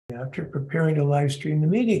After preparing to live stream the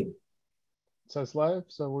meeting. It says live,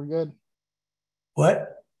 so we're good.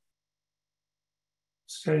 What?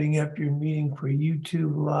 Setting up your meeting for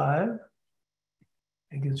YouTube Live. I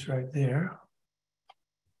think it's right there.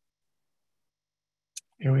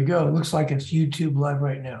 Here we go. It looks like it's YouTube Live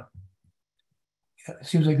right now. Yeah, it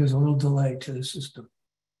seems like there's a little delay to the system.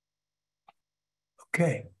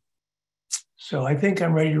 Okay. So I think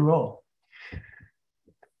I'm ready to roll.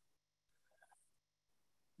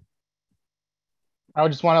 I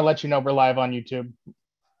just want to let you know we're live on YouTube.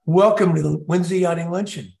 Welcome to the Wednesday Yachting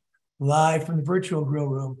Luncheon, live from the virtual grill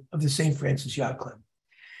room of the St. Francis Yacht Club.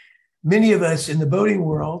 Many of us in the boating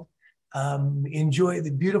world enjoy the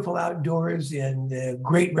beautiful outdoors and the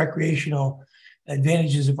great recreational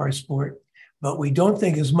advantages of our sport, but we don't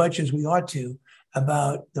think as much as we ought to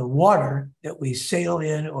about the water that we sail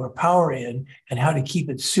in or power in and how to keep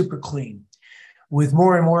it super clean. With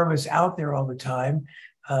more and more of us out there all the time,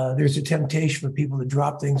 there's a temptation for people to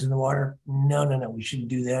drop things in the water. No, we shouldn't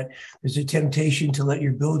do that. There's a temptation to let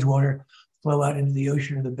your bilge water flow out into the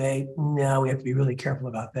ocean or the bay. No, we have to be really careful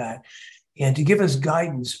about that. And to give us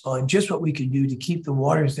guidance on just what we can do to keep the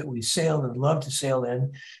waters that we sail and love to sail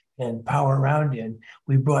in and power around in,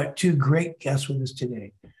 we brought two great guests with us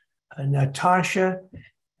today. Natasha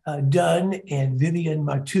Dunn and Vivian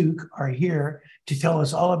Matuk are here to tell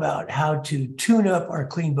us all about how to tune up our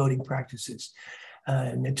clean boating practices.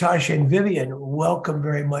 Natasha and Vivian, welcome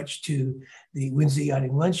very much to the Wednesday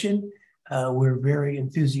Yachting Luncheon. We're very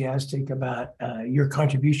enthusiastic about your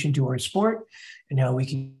contribution to our sport and how we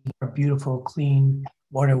can keep our beautiful, clean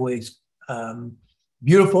waterways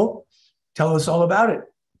beautiful. Tell us all about it.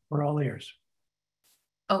 We're all ears.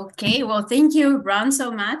 Okay, well, thank you, Ron, so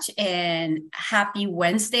much, and happy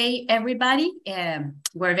Wednesday, everybody.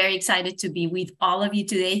 We're very excited to be with all of you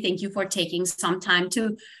today. Thank you for taking some time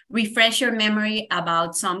to refresh your memory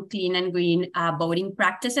about some clean and green boating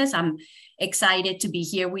practices. I'm excited to be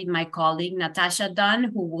here with my colleague, Natasha Dunn,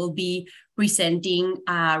 who will be presenting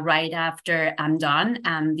right after I'm done.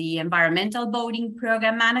 I'm the Environmental Boating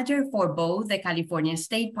Program Manager for both the California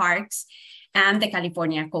State Parks and the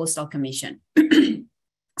California Coastal Commission.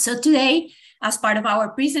 So today, as part of our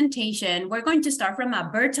presentation, we're going to start from a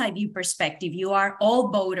bird's eye view perspective. You are all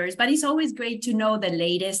boaters, but it's always great to know the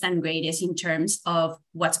latest and greatest in terms of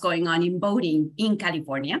what's going on in boating in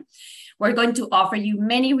California. We're going to offer you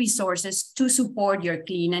many resources to support your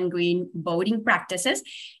clean and green boating practices.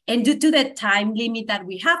 And due to the time limit that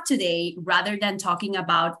we have today, rather than talking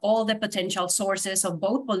about all the potential sources of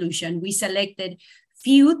boat pollution, we selected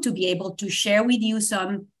few to be able to share with you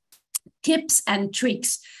some tips and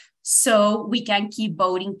tricks so we can keep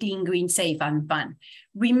boating clean, green, safe, and fun.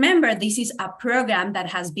 Remember, this is a program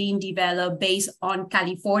that has been developed based on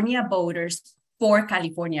California boaters for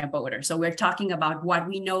California boaters. So we're talking about what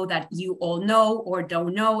we know that you all know or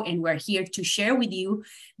don't know, and we're here to share with you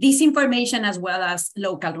this information as well as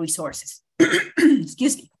local resources.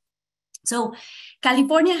 Excuse me. So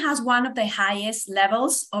California has one of the highest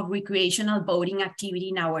levels of recreational boating activity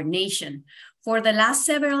in our nation. For the last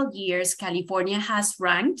several years, California has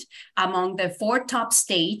ranked among the 4 top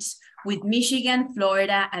states, with Michigan,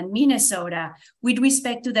 Florida, and Minnesota with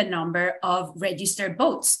respect to the number of registered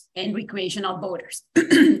boats and recreational boaters.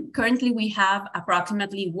 Currently, we have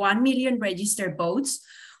approximately 1 million registered boats,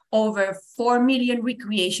 over 4 million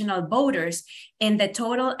recreational boaters, and the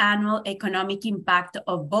total annual economic impact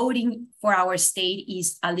of boating for our state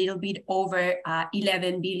is a little bit over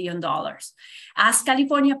 $11 billion. As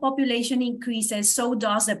California population increases, so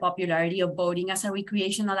does the popularity of boating as a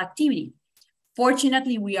recreational activity.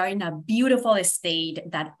 Fortunately, we are in a beautiful state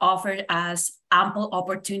that offers us ample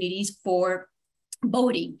opportunities for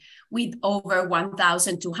boating, with over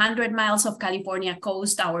 1,200 miles of California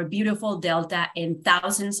coast, our beautiful delta, and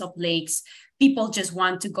thousands of lakes. People just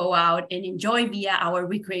want to go out and enjoy via our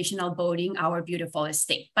recreational boating, our beautiful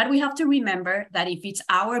state. But we have to remember that if it's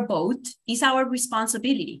our boat, it's our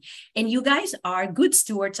responsibility. And you guys are good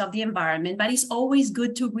stewards of the environment, but it's always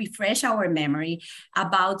good to refresh our memory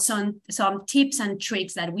about some tips and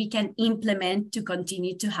tricks that we can implement to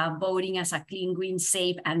continue to have boating as a clean, green,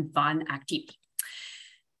 safe, and fun activity.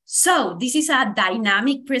 So this is a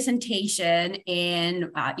dynamic presentation,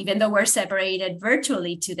 and even though we're separated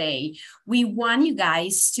virtually today, we want you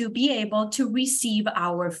guys to be able to receive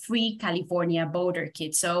our free California Boater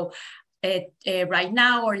Kit. So right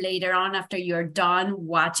now or later on after you're done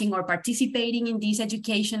watching or participating in this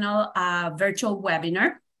educational virtual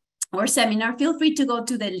webinar, or seminar, feel free to go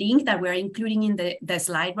to the link that we're including in the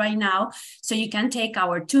slide right now. So you can take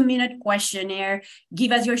our 2-minute questionnaire,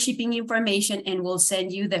 give us your shipping information, and we'll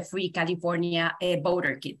send you the free California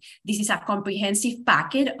voter kit. This is a comprehensive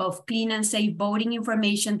packet of clean and safe voting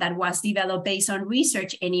information that was developed based on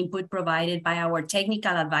research and input provided by our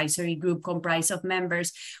technical advisory group comprised of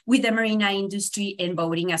members with the marina industry and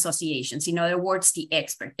voting associations. In other words, the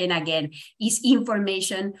expert. And again, is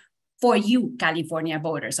information for you, California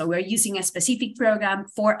voters. So we're using a specific program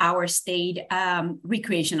for our state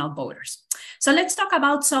recreational voters. So let's talk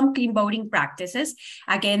about some clean voting practices.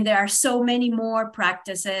 Again, there are so many more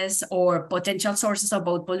practices or potential sources of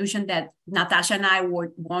vote pollution that Natasha and I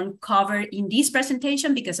won't cover in this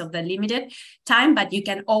presentation because of the limited time, but you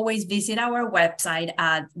can always visit our website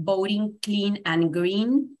at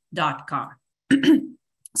votingcleanandgreen.com.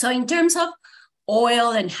 So in terms of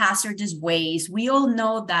oil and hazardous waste, we all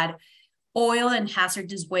know that oil and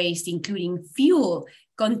hazardous waste, including fuel,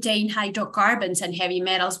 contain hydrocarbons and heavy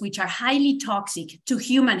metals, which are highly toxic to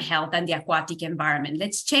human health and the aquatic environment.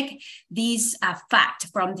 Let's check this fact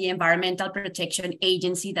from the Environmental Protection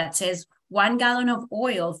Agency that says 1 gallon of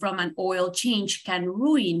oil from an oil change can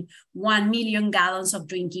ruin 1 million gallons of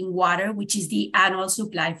drinking water, which is the annual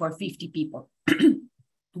supply for 50 people.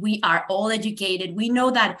 We are all educated. We know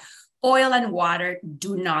that oil and water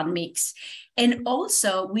do not mix. And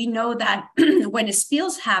also, we know that when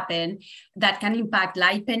spills happen, that can impact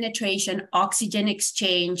light penetration, oxygen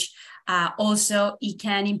exchange. Also, it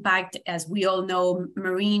can impact, as we all know,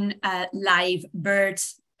 marine life,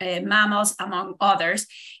 birds, mammals, among others.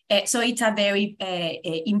 So it's a very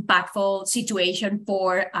impactful situation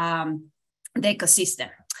for the ecosystem.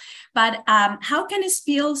 But how can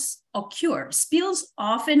spills occur? Spills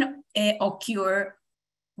often occur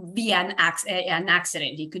via an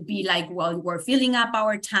accident. It could be like, well, we're filling up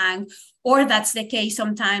our tank, or that's the case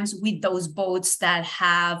sometimes with those boats that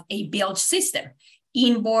have a bilge system,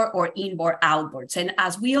 inboard or inboard outboards. And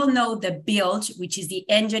as we all know, the bilge, which is the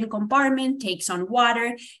engine compartment, takes on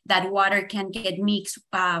water. That water can get mixed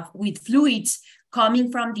with fluids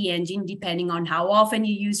coming from the engine, depending on how often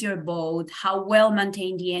you use your boat, how well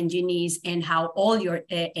maintained the engine is, and how old your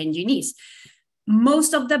engine is.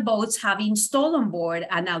 Most of the boats have installed on board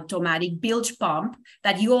an automatic bilge pump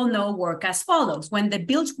that you all know work as follows. When the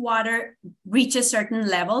bilge water reaches a certain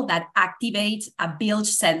level, that activates a bilge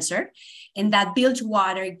sensor, and that bilge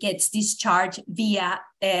water gets discharged via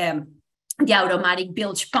the automatic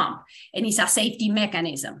bilge pump, and it's a safety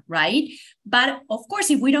mechanism, right? But of course,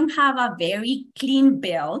 if we don't have a very clean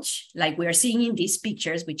bilge, like we're seeing in these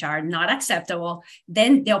pictures, which are not acceptable,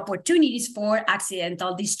 then the opportunities for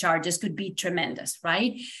accidental discharges could be tremendous,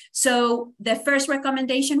 right? So the first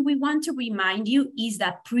recommendation we want to remind you is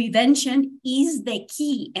that prevention is the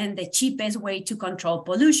key and the cheapest way to control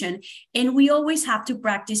pollution. And we always have to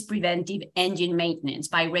practice preventive engine maintenance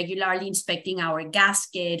by regularly inspecting our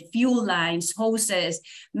gasket, fuel lines, hoses,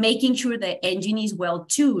 making sure the engine is well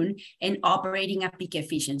tuned and operating at peak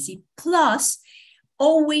efficiency, plus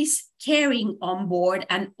always carrying on board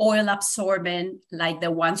an oil absorbent like the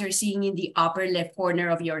ones you're seeing in the upper left corner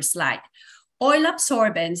of your slide. Oil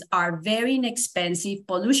absorbents are very inexpensive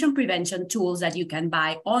pollution prevention tools that you can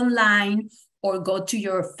buy online or go to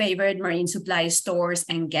your favorite marine supply stores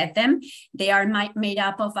and get them. They are made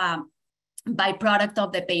up of a byproduct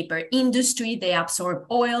of the paper industry. They absorb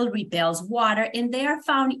oil, repels water, and they are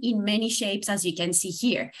found in many shapes, as you can see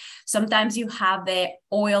here. Sometimes you have the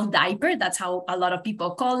oil diaper. That's how a lot of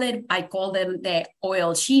people call it. I call them the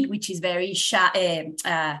oil sheet, which is very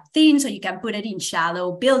thin, so you can put it in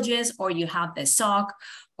shallow bilges, or you have the sock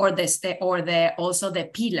or also the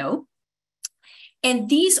pillow. And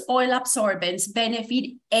these oil absorbents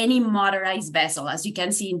benefit any motorized vessel, as you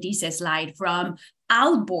can see in this slide, from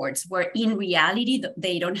outboards, where in reality,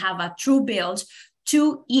 they don't have a true bilge,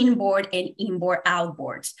 to inboard and inboard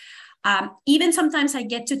outboards. Even sometimes I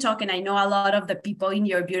get to talk, and I know a lot of the people in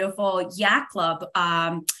your beautiful yacht club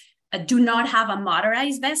do not have a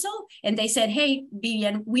motorized vessel. And they said, hey,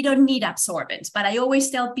 Vivian, we don't need absorbents. But I always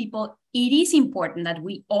tell people it is important that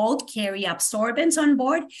we all carry absorbents on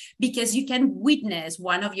board, because you can witness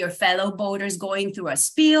one of your fellow boaters going through a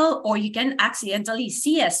spill, or you can accidentally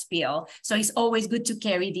see a spill. So it's always good to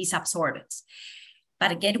carry these absorbents.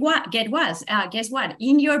 But guess what?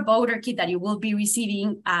 In your boater kit that you will be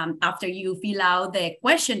receiving after you fill out the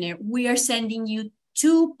questionnaire, we are sending you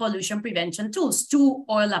 2 pollution prevention tools, 2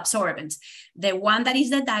 oil absorbents. The one that is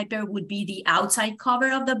the diaper would be the outside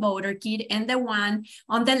cover of the boater kit, and the one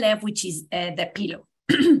on the left, which is the pillow.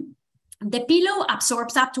 The pillow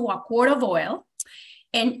absorbs up to a quart of oil,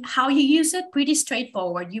 And how you use it, pretty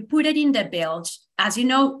straightforward. You put it in the bilge. As you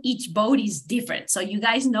know, each boat is different. So you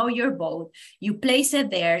guys know your boat. You place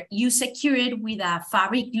it there. You secure it with a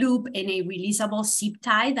fabric loop and a releasable zip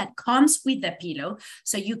tie that comes with the pillow.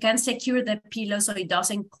 So you can secure the pillow so it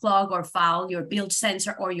doesn't clog or foul your bilge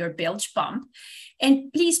sensor or your bilge pump.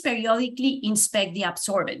 And please periodically inspect the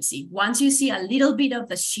absorbency. Once you see a little bit of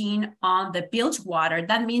the sheen on the bilge water,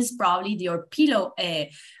 that means probably your pillow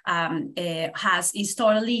is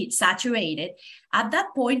totally saturated. At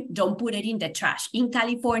that point, don't put it in the trash. In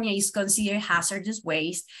California, it's considered hazardous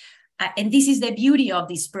waste. And this is the beauty of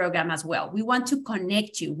this program as well. We want to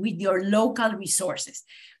connect you with your local resources.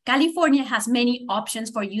 California has many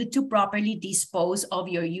options for you to properly dispose of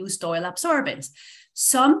your used oil absorbents.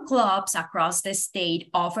 Some clubs across the state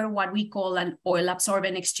offer what we call an oil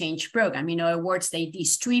absorbent exchange program. In other words, they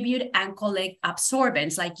distribute and collect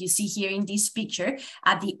absorbents, like you see here in this picture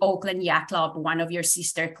at the Oakland Yacht Club, one of your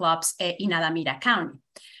sister clubs in Alameda County.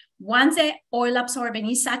 Once the oil absorbent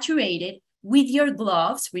is saturated, with your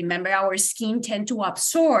gloves, remember our skin tend to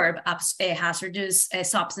absorb hazardous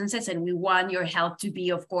substances, and we want your health to be,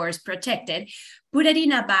 of course, protected. Put it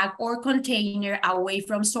in a bag or container away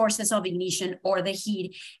from sources of ignition or the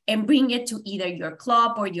heat, and bring it to either your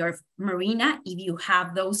club or your marina if you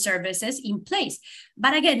have those services in place.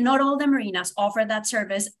 But again, not all the marinas offer that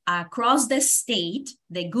service across the state.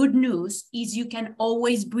 The good news is you can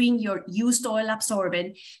always bring your used oil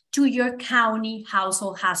absorbent to your county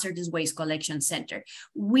household hazardous waste collection center.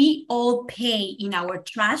 We all pay in our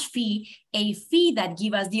trash fee a fee that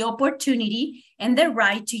gives us the opportunity and the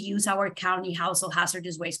right to use our county household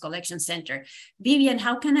hazardous waste collection center. Vivian,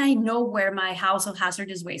 how can I know where my household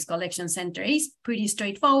hazardous waste collection center is? Pretty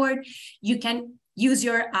straightforward. You can use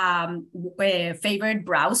your favorite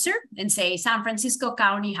browser and say San Francisco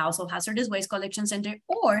County Household Hazardous Waste Collection Center,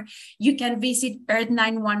 or you can visit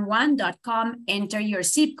earth911.com, enter your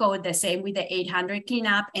zip code, the same with the 800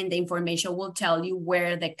 cleanup, and the information will tell you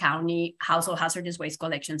where the county Household Hazardous Waste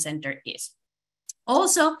Collection Center is.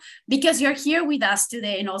 Also, because you're here with us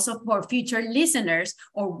today, and also for future listeners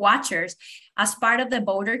or watchers, as part of the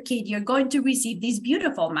boater kit, you're going to receive this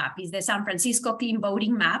beautiful map. It's the San Francisco Clean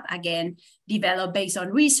Boating Map, again, developed based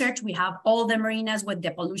on research. We have all the marinas with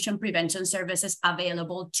the pollution prevention services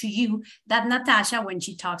available to you that Natasha, when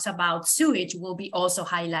she talks about sewage, will be also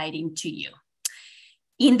highlighting to you.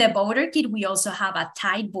 In the boater kit, we also have a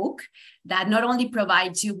tide book that not only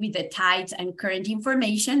provides you with the tides and current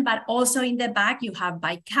information, but also in the back, you have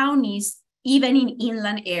by counties, even in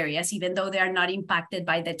inland areas, even though they are not impacted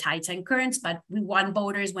by the tides and currents, but we want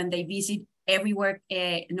boaters when they visit everywhere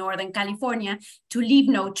Northern California to leave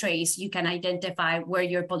no trace. You can identify where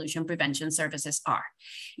your pollution prevention services are.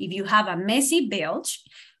 If you have a messy bilge,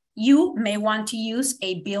 you may want to use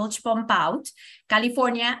a bilge pump out.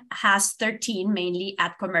 California has 13, mainly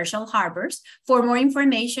at commercial harbors. For more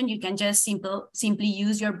information, you can just simply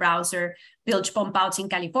use your browser, bilge pump outs in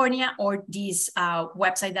California, or this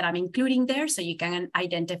website that I'm including there, so you can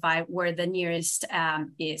identify where the nearest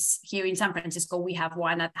is. Here in San Francisco, we have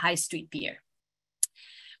one at High Street Pier.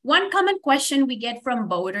 One common question we get from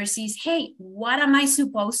boaters is, hey, what am I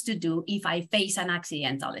supposed to do if I face an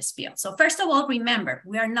accidental spill? So first of all, remember,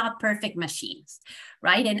 we are not perfect machines,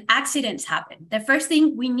 right? And accidents happen. The first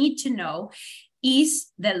thing we need to know is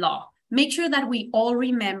the law. Make sure that we all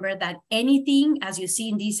remember that anything, as you see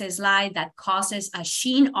in this slide, that causes a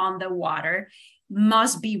sheen on the water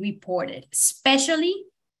must be reported, especially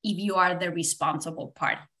if you are the responsible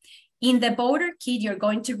party. In the boater kit, you're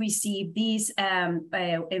going to receive this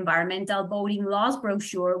environmental boating laws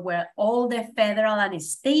brochure where all the federal and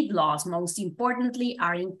state laws, most importantly,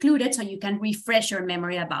 are included so you can refresh your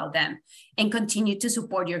memory about them and continue to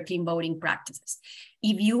support your clean boating practices.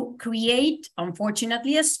 If you create,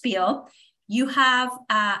 unfortunately, a spill,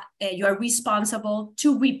 you're responsible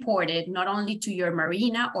to report it not only to your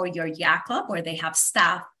marina or your yacht club, where they have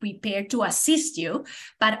staff prepared to assist you,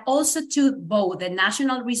 but also to both the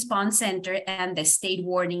National Response Center and the State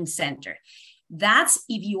Warning Center. That's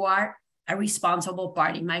if you are a responsible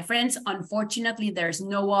party. My friends, unfortunately, there's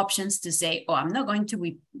no options to say, oh, I'm not going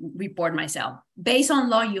to report myself. Based on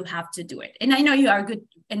law, you have to do it. And I know you are good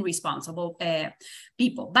and responsible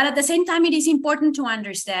people, but at the same time, it is important to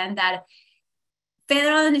understand that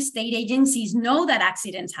federal and state agencies know that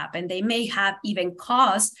accidents happen. They may have even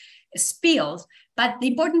caused spills. But the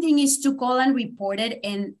important thing is to call and report it,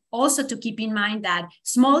 and also to keep in mind that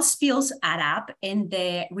small spills add up, and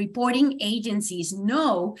the reporting agencies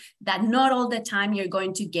know that not all the time you're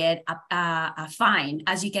going to get a fine,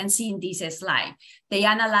 as you can see in this slide. They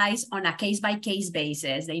analyze on a case-by-case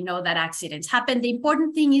basis. They know that accidents happen. The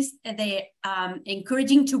important thing is the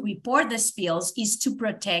encouraging to report the spills is to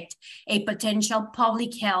protect a potential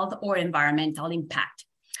public health or environmental impact.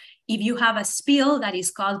 If you have a spill that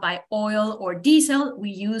is caused by oil or diesel, we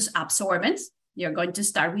use absorbents. You're going to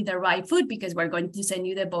start with the right foot because we're going to send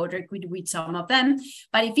you the boat record with some of them.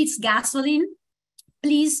 But if it's gasoline,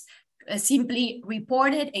 please simply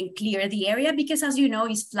report it and clear the area because, as you know,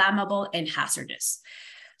 it's flammable and hazardous.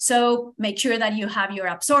 So make sure that you have your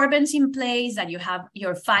absorbents in place, that you have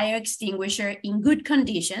your fire extinguisher in good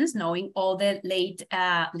conditions, knowing all the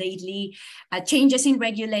lately changes in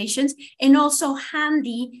regulations, and also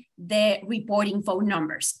handy the reporting phone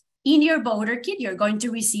numbers. In your boater kit, you're going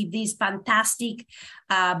to receive this fantastic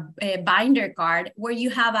binder card where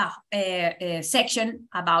you have a section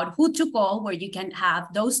about who to call, where you can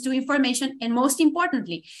have those two information. And most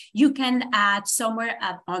importantly, you can add somewhere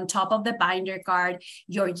on top of the binder card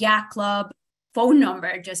your yacht club phone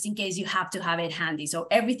number, just in case you have to have it handy. So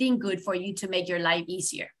everything good for you to make your life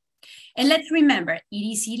easier. And let's remember, it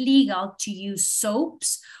is illegal to use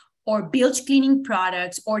soaps or bilge cleaning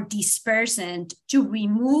products or dispersant to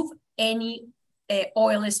remove any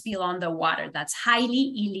oil spill on the water. That's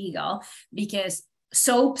highly illegal because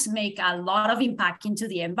soaps make a lot of impact into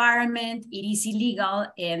the environment. It is illegal,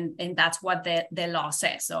 and that's what the law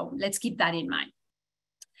says. So let's keep that in mind.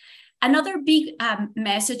 Another big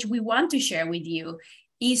message we want to share with you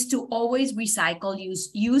is to always recycle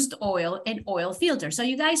used oil and oil filters. So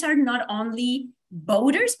you guys are not only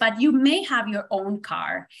boaters, but you may have your own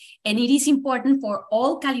car. And it is important for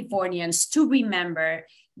all Californians to remember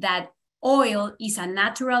that oil is a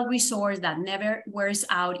natural resource that never wears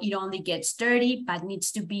out. It only gets dirty, but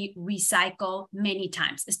needs to be recycled many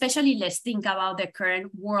times. Especially, let's think about the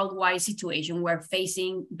current worldwide situation we're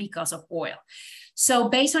facing because of oil. So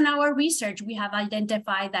based on our research, we have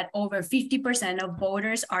identified that over 50% of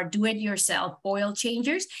boaters are do-it-yourself oil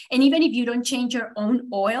changers. And even if you don't change your own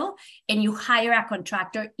oil and you hire a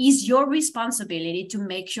contractor, it's your responsibility to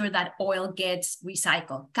make sure that oil gets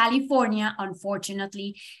recycled. California,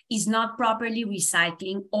 unfortunately, is not properly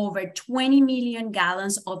recycling over 20 million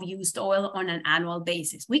gallons of used oil on an annual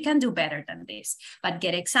basis. We can do better than this, but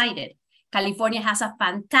get excited. California has a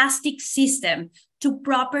fantastic system to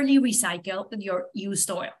properly recycle your used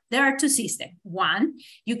oil. There are two systems. One,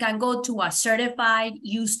 you can go to a certified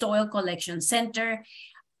used oil collection center.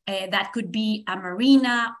 That could be a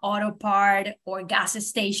marina, auto part, or gas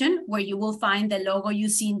station, where you will find the logo you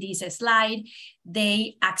see in this slide.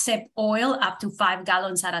 They accept oil up to 5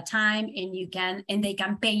 gallons at a time, and they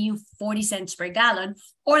can pay you 40 cents per gallon.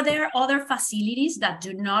 Or there are other facilities that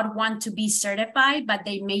do not want to be certified, but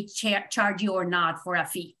they may charge you or not for a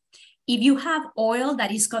fee. If you have oil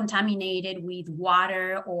that is contaminated with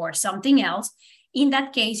water or something else, in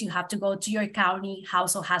that case, you have to go to your county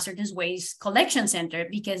household hazardous waste collection center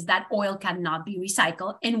because that oil cannot be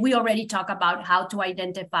recycled. And we already talked about how to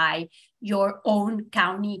identify your own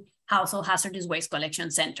county household hazardous waste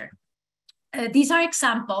collection center. These are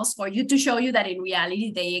examples for you to show you that in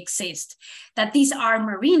reality they exist, that these are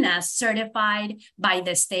marinas certified by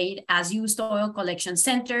the state as used oil collection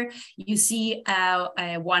center. You see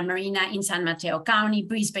one marina in San Mateo County,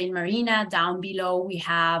 Brisbane Marina. Down below, we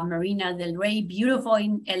have Marina del Rey, beautiful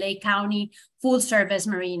in LA County, full service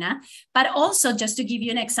marina. But also, just to give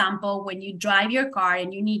you an example, when you drive your car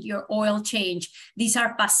and you need your oil change, these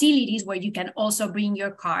are facilities where you can also bring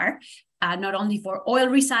your car. Not only for oil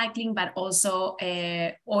recycling, but also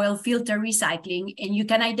oil filter recycling. And you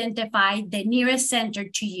can identify the nearest center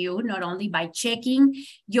to you, not only by checking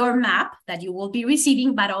your map that you will be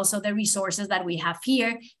receiving, but also the resources that we have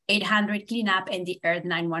here, 800 Cleanup and the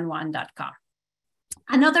earth911.com.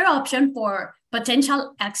 Another option for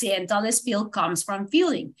potential accidental spill comes from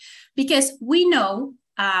fueling, because we know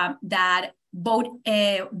that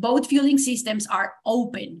both fueling systems are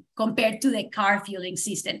open compared to the car fueling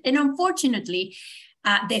system. And unfortunately,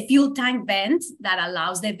 the fuel tank vent that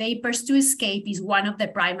allows the vapors to escape is one of the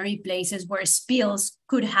primary places where spills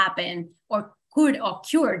could happen or could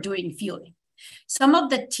occur during fueling. Some of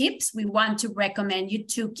the tips we want to recommend you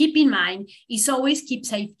to keep in mind is always keep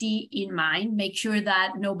safety in mind. Make sure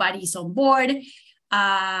that nobody's on board.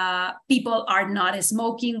 People are not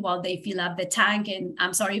smoking while they fill up the tank. And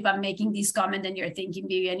I'm sorry if I'm making this comment and you're thinking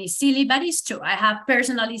Vivian is silly, but it's true. I have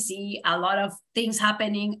personally seen a lot of things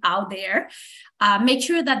happening out there. Make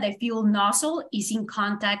sure that the fuel nozzle is in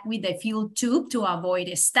contact with the fuel tube to avoid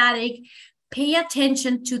static. Pay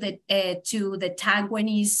attention to the tank when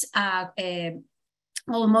it's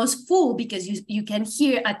almost full, because you can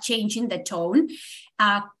hear a change in the tone.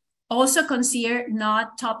 Also consider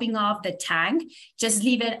not topping off the tank. Just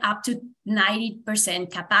leave it up to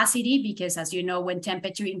 90% capacity, because as you know, when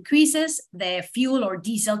temperature increases, the fuel or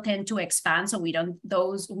diesel tend to expand. So we don't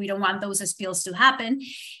want those spills to happen.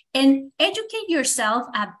 And educate yourself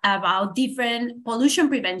about different pollution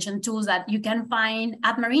prevention tools that you can find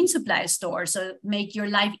at marine supply stores, so make your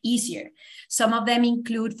life easier. Some of them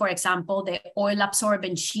include, for example, the oil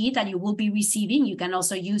absorbent sheet that you will be receiving. You can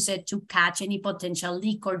also use it to catch any potential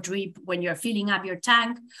leak or drip when you're filling up your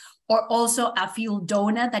tank, or also a fuel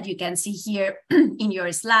donut that you can see here in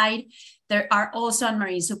your slide. There are also on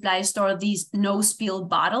marine supply store these no spill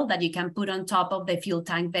bottle that you can put on top of the fuel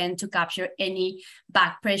tank vent to capture any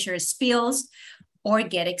back pressure spills. Or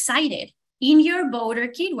get excited. In your boater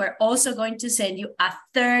kit, we're also going to send you a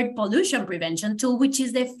third pollution prevention tool, which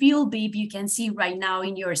is the fuel beep you can see right now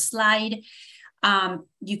in your slide.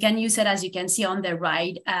 You can use it, as you can see on the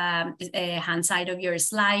right hand side of your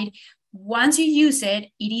slide. Once you use it,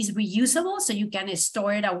 it is reusable, so you can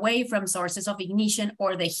store it away from sources of ignition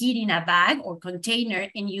or the heat in a bag or container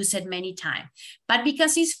and use it many times. But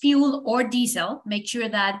because it's fuel or diesel, make sure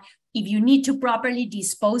that if you need to properly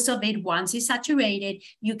dispose of it once it's saturated,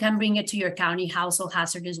 you can bring it to your county household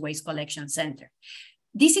hazardous waste collection center.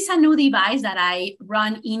 This is a new device that I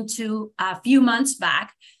ran into a few months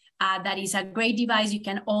back. That is a great device you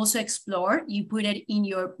can also explore. You put it in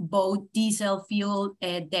your boat diesel fuel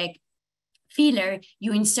deck filler,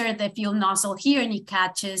 you insert the fuel nozzle here and it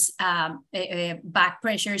catches back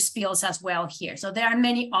pressure spills as well here. So there are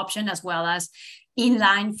many options, as well as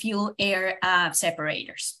inline fuel air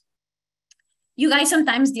separators. You guys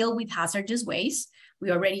sometimes deal with hazardous waste.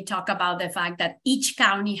 We already talked about the fact that each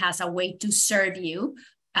county has a way to serve you.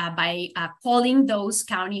 By calling those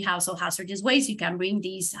county household hazardous waste, you can bring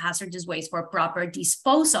these hazardous waste for proper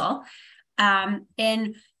disposal.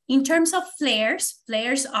 And in terms of flares,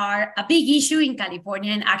 flares are a big issue in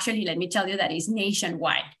California, and actually, let me tell you that is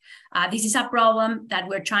nationwide. This is a problem that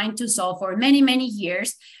we're trying to solve for many, many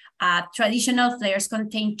years. Traditional flares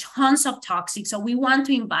contain tons of toxics, so we want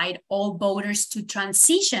to invite all boaters to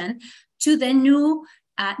transition to the new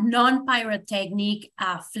non-pyrotechnic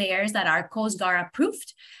flares that are Coast Guard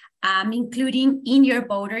approved, including in your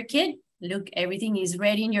boater kit. Look, everything is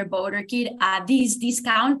ready in your boater kit. This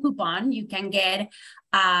discount coupon you can get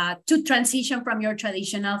to transition from your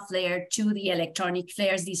traditional flare to the electronic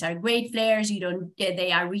flares. These are great flares.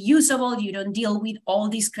 They are reusable. You don't deal with all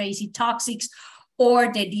these crazy toxics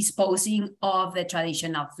or the disposing of the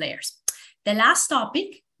traditional flares. The last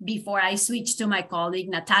topic, before I switch to my colleague,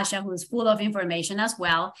 Natasha, who's full of information as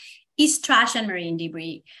well, is trash and marine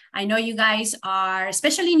debris. I know you guys are,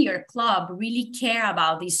 especially in your club, really care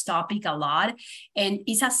about this topic a lot. And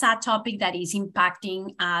it's a sad topic that is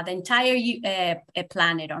impacting the entire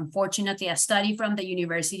planet. Unfortunately, a study from the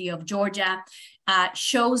University of Georgia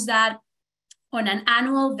shows that on an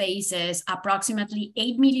annual basis, approximately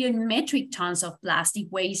 8 million metric tons of plastic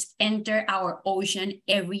waste enter our ocean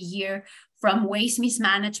every year from waste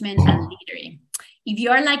mismanagement and littering. If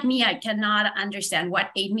you're like me, I cannot understand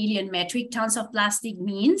what 8 million metric tons of plastic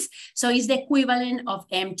means. So it's the equivalent of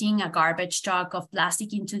emptying a garbage truck of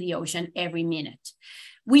plastic into the ocean every minute.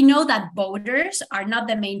 We know that boaters are not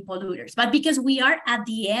the main polluters, but because we are at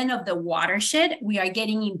the end of the watershed, we are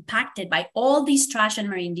getting impacted by all this trash and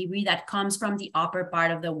marine debris that comes from the upper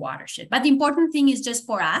part of the watershed. But the important thing is just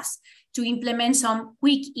for us to implement some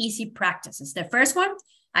quick, easy practices. The first one,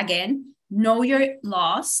 again, know your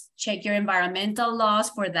laws, check your environmental laws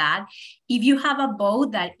for that. If you have a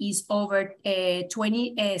boat that is over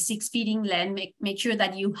 26 feet in length, make sure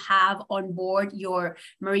that you have on board your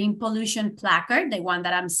marine pollution placard, the one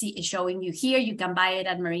that I'm showing you here. You can buy it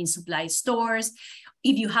at marine supply stores.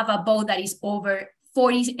 If you have a boat that is over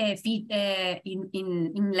 40 feet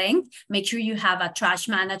in length, make sure you have a trash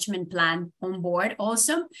management plan on board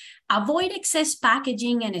also. Avoid excess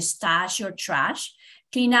packaging and stash your trash.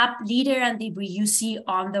 Clean up litter and debris you see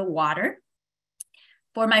on the water.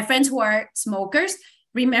 For my friends who are smokers,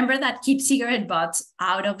 remember that keep cigarette butts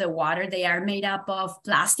out of the water. They are made up of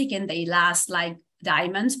plastic and they last like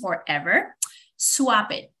diamonds forever.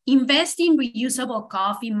 swap it. Invest in reusable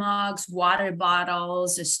coffee mugs, water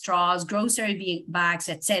bottles, straws, grocery bags,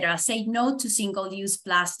 etc. Say no to single-use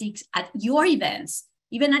plastics at your events,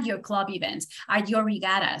 even at your club events, at your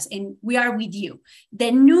regattas, and we are with you. The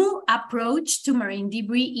new approach to marine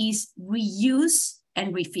debris is reuse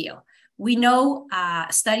and refill. We know a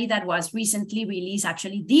study that was recently released,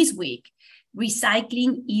 actually this week,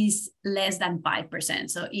 recycling is less than 5%.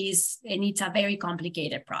 So it's a very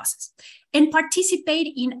complicated process. And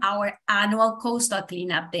participate in our annual Coastal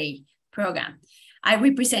Cleanup Day program. I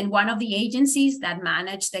represent one of the agencies that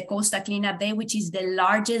manage the Coastal Cleanup Day, which is the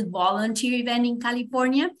largest volunteer event in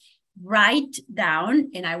California. Write down,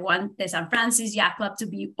 and I want the San Francisco Yacht Club to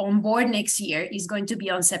be on board next year. It's going to be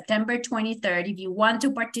on September 23rd. If you want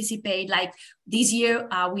to participate, like this year,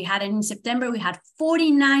 we had it in September, we had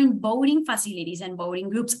 49 boating facilities and boating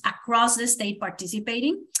groups across the state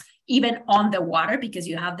participating, even on the water, because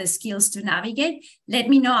you have the skills to navigate. Let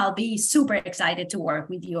me know. I'll be super excited to work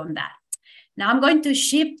with you on that. Now I'm going to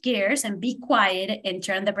shift gears and be quiet and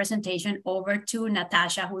turn the presentation over to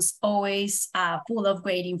Natasha, who's always full of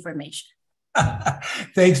great information.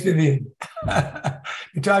 Thanks, Vivian.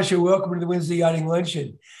 Natasha, welcome to the Wednesday Yachting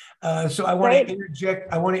Luncheon. So I want to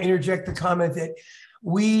interject. I want to interject the comment that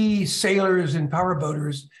we sailors and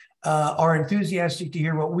powerboaters are enthusiastic to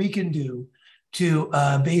hear what we can do to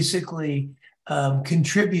basically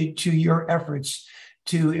contribute to your efforts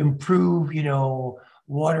to improve,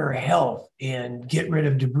 water health and get rid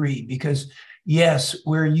of debris, because yes,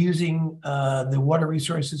 we're using the water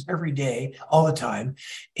resources every day, all the time,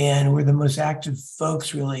 and we're the most active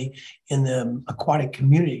folks really in the aquatic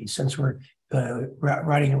community since we're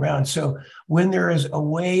riding around. So when there is a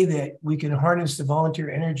way that we can harness the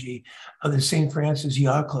volunteer energy of the St. Francis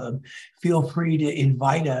Yacht Club, feel free to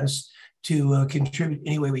invite us to contribute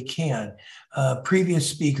any way we can. Previous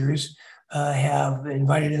speakers have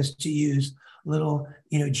invited us to use little,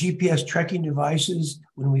 GPS tracking devices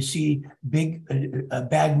when we see big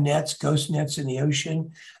bad nets, ghost nets in the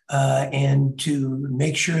ocean, and to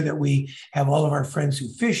make sure that we have all of our friends who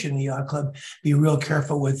fish in the yacht club be real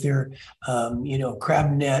careful with their,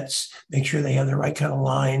 crab nets, make sure they have the right kind of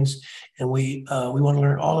lines. And we want to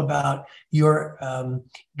learn all about your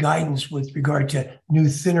guidance with regard to new,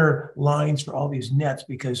 thinner lines for all these nets,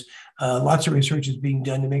 because lots of research is being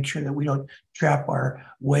done to make sure that we don't trap our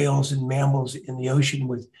whales and mammals in the ocean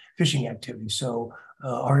with fishing activities. So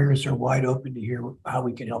our ears are wide open to hear how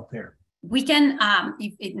we can help there. We can,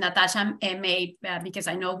 if Natasha may, because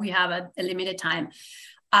I know we have a limited time.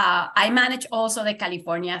 I manage also the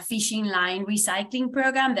California Fishing Line Recycling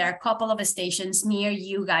Program. There are a couple of stations near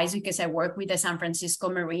you guys because I work with the San Francisco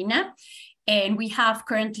Marina. And we have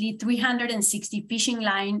currently 360 fishing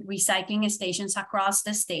line recycling stations across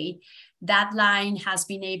the state. That line has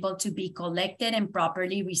been able to be collected and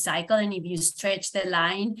properly recycled. And if you stretch the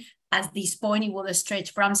line, at this point, it will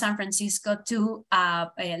stretch from San Francisco to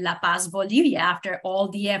La Paz, Bolivia, after all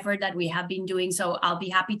the effort that we have been doing. So I'll be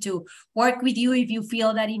happy to work with you if you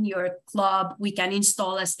feel that in your club we can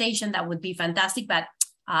install a station. That would be fantastic. But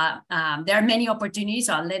there are many opportunities.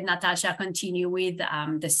 So I'll let Natasha continue with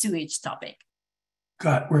the sewage topic.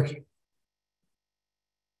 Got it, working.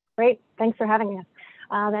 Great. Thanks for having us.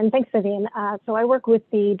 And thanks, Vivian. So I work with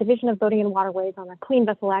the Division of Boating and Waterways on the Clean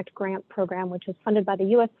Vessel Act grant program, which is funded by the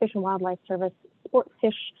U.S. Fish and Wildlife Service Sport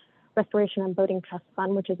Fish Restoration and Boating Trust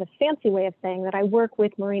Fund, which is a fancy way of saying that I work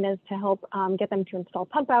with marinas to help get them to install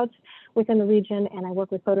pump outs within the region, and I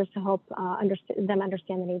work with boaters to help them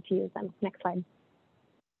understand the need to use them. Next slide.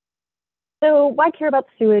 So why care about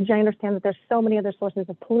sewage? I understand that there's so many other sources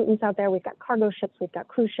of pollutants out there. We've got cargo ships, we've got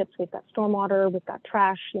cruise ships, we've got stormwater, we've got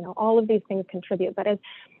trash, all of these things contribute. But as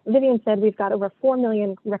Vivian said, we've got over 4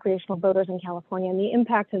 million recreational boaters in California, and the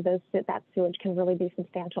impact of that sewage can really be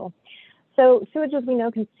substantial. So sewage, as we know,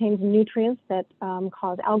 contains nutrients that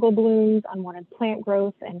cause algal blooms, unwanted plant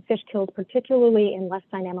growth, and fish kills, particularly in less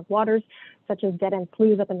dynamic waters, such as dead-end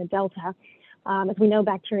flues up in the Delta. As we know,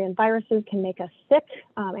 bacteria and viruses can make us sick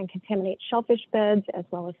and contaminate shellfish beds, as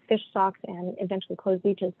well as fish stocks, and eventually close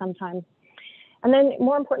beaches sometimes. And then,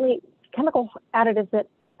 more importantly, chemical additives that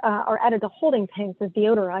are added to holding tanks as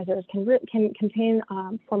deodorizers can contain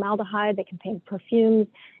formaldehyde. They contain perfumes,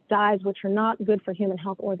 dyes, which are not good for human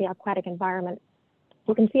health or the aquatic environment.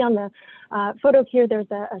 You can see on the photo here,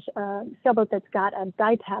 there's a sailboat that's got a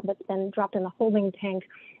dye tab that's been dropped in the holding tank,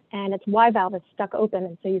 and its Y valve is stuck open,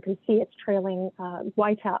 and so you can see it's trailing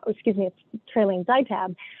it's trailing dye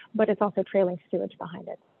tab, but it's also trailing sewage behind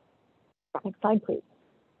it. Next slide, please.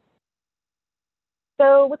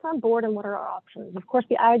 So what's on board and what are our options? Of course,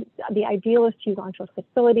 the ideal is to use onshore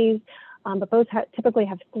facilities. but those typically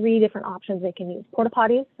have 3 different options they can use. Porta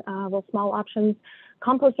potties, real small options,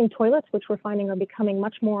 composting toilets, which we're finding are becoming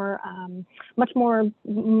much more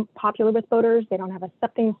popular with boaters. They don't have a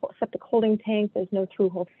septic holding tank. There's no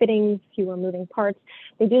through-hole fittings, fewer moving parts.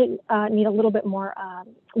 They do need a little bit more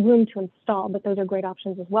room to install, but those are great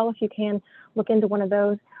options as well if you can look into one of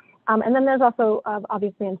those. And then there's also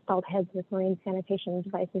obviously installed heads with marine sanitation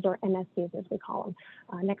devices, or MSDs as we call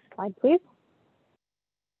them. Next slide, please.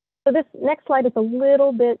 So this next slide is a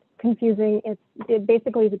little bit confusing. It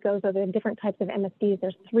basically goes over different types of MSDs.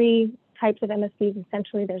 There's 3 types of MSDs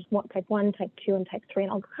essentially. There's type 1, type 2, and type 3.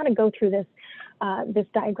 And I'll kind of go through this, this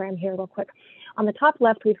diagram here real quick. On the top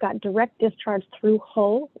left, we've got direct discharge through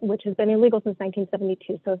hull, which has been illegal since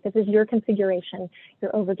 1972. So if this is your configuration,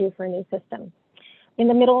 you're overdue for a new system. In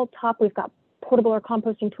the middle top, we've got portable or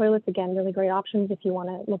composting toilets. Again, really great options if you want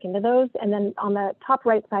to look into those. And then on the top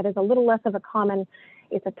right side is a little less of a common.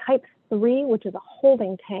 It's a type 3, which is a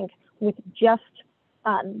holding tank with just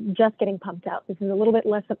getting pumped out. This is a little bit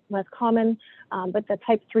less common, but the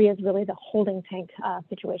type 3 is really the holding tank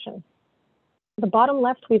situation. The bottom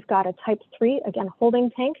left, we've got a type 3, again,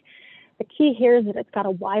 holding tank. The key here is that it's got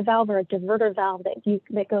a Y valve or a diverter valve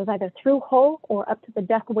that goes either through hull or up to the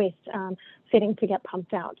deck waist fitting to get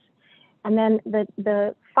pumped out. And then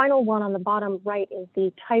the final one on the bottom right is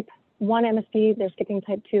the type 1 MSD. They're skipping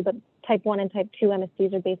type 2, but type 1 and type 2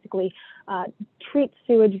 MSDs are basically treat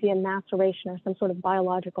sewage via maceration or some sort of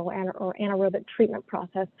biological or anaerobic treatment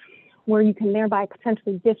process where you can thereby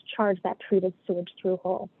potentially discharge that treated sewage through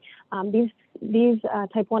hull. These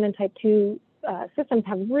type 1 and type 2 systems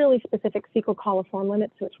have really specific fecal coliform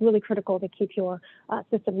limits, so it's really critical to keep your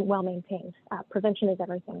system well maintained. Prevention is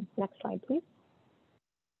everything. Next slide, please.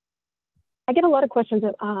 I get a lot of questions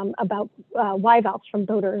about Y valves from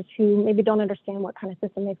boaters who maybe don't understand what kind of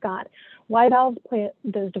system they've got. Y valves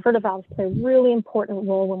those diverter valves play a really important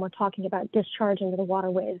role when we're talking about discharge into the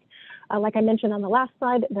waterways. Like I mentioned on the last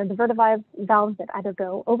slide, they're diverter valves that either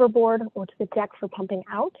go overboard or to the deck for pumping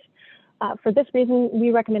out. For this reason,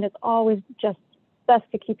 we recommend it's always just best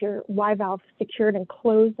to keep your Y valve secured and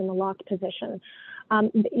closed in the locked position.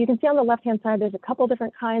 You can see on the left-hand side, there's a couple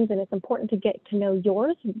different kinds, and it's important to get to know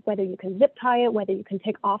yours, whether you can zip tie it, whether you can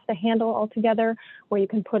take off the handle altogether, or you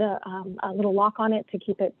can put a little lock on it to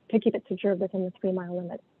keep it secured within the 3-mile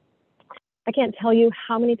limit. I can't tell you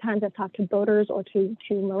how many times I've talked to boaters or to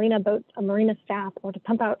marina staff or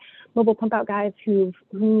to mobile pump out guys who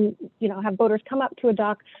have boaters come up to a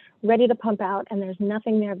dock ready to pump out, and there's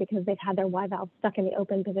nothing there because they've had their Y valve stuck in the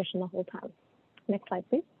open position the whole time. Next slide,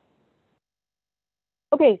 please.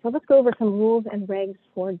 Okay, so let's go over some rules and regs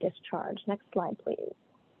for discharge. Next slide, please.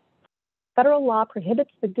 Federal law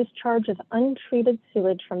prohibits the discharge of untreated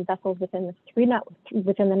sewage from vessels within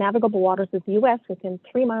the navigable waters of the U.S. within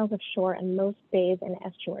 3 miles of shore and most bays and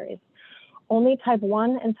estuaries. Only type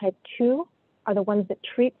 1 and type 2 are the ones that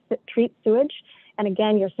treat sewage. And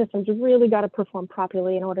again, your system's really got to perform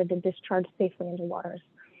properly in order to discharge safely into waters.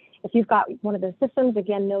 If you've got one of those systems,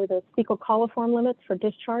 again, know those fecal coliform limits for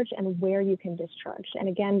discharge and where you can discharge. And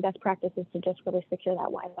again, best practice is to just really secure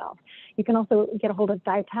that Y valve. You can also get a hold of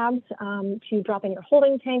dive tabs to drop in your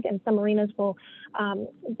holding tank, and some marinas will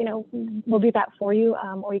do that for you.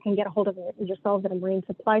 Or you can get a hold of it yourselves at a marine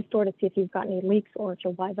supply store to see if you've got any leaks or if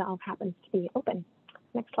your Y valve happens to be open.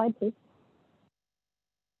 Next slide, please.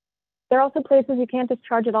 There are also places you can't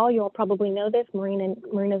discharge at all. You all probably know this: marinas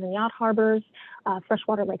and yacht harbors,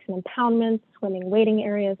 freshwater lakes and impoundments, swimming waiting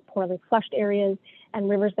areas, poorly flushed areas, and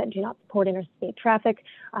rivers that do not support interstate traffic.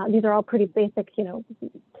 These are all pretty basic,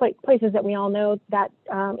 places that we all know that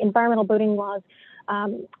environmental boating laws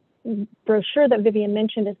brochure that Vivian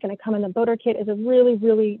mentioned is going to come in the boater kit is a really,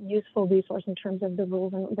 really useful resource in terms of the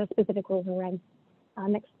rules and the specific rules and regs.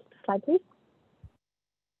 Next slide, please.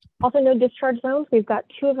 Also, no discharge zones. We've got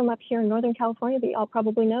 2 of them up here in Northern California that you all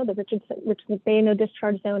probably know, the Richards Bay no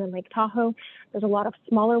discharge zone and Lake Tahoe. There's a lot of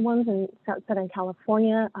smaller ones in Southern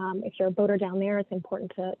California. If you're a boater down there, it's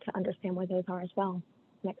important to understand where those are as well.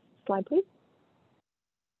 Next slide, please.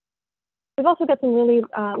 We've also got some really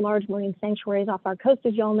large marine sanctuaries off our coast,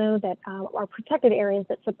 as you all know, that are protected areas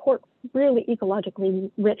that support really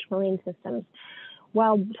ecologically rich marine systems.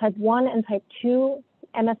 While type 1 and type 2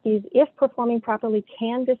 MSDs, if performing properly,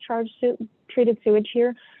 can discharge treated sewage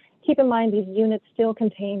here, keep in mind these units still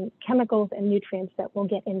contain chemicals and nutrients that will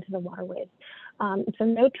get into the waterways. So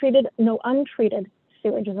no untreated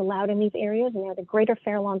sewage is allowed in these areas, and they're the Greater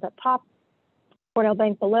Farallones up top, Cordell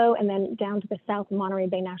Bank below, and then down to the south, Monterey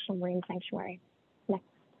Bay National Marine Sanctuary. Next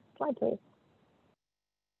slide, please.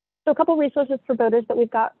 So a couple resources for boaters that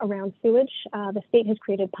we've got around sewage. The state has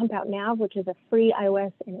created Pumpout Nav, which is a free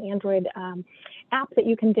iOS and Android app that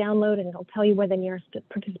you can download, and it'll tell you where the nearest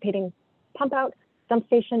participating pump out, dump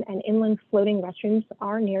station, and inland floating restrooms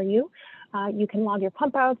are near you. You can log your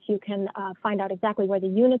pump outs, you can find out exactly where the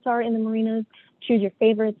units are in the marinas, choose your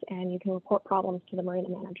favorites, and you can report problems to the marina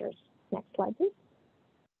managers. Next slide, please.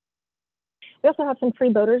 We also have some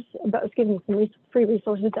free free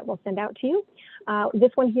resources that we'll send out to you.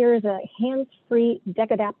 This one here is a hands-free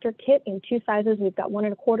deck adapter kit in 2 sizes. We've got 1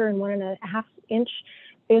 1/4 and 1 1/2 inch.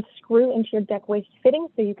 They screw into your deck waist fitting,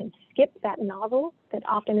 so you can skip that nozzle that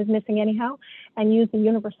often is missing anyhow, and use the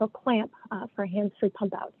universal clamp for a hands-free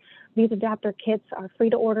pump out. These adapter kits are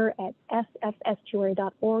free to order at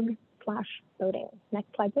sfestuary.org/boating.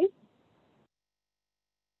 Next slide, please.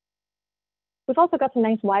 We've also got some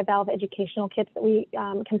nice Y valve educational kits that we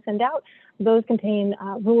can send out. Those contain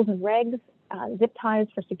rules and regs, zip ties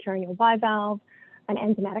for securing your Y valve, an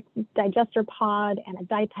enzymatic digester pod, and a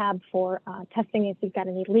dye tab for testing if you've got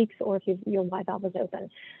any leaks or if your Y valve is open.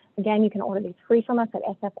 Again, you can order these free from us at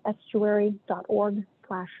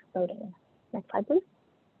sfestuary.org/boating. Next slide, please.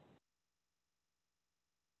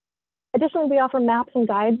 Additionally, we offer maps and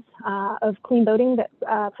guides of clean boating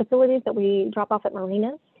facilities that we drop off at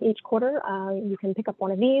marinas each quarter. You can pick up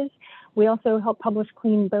one of these. We also help publish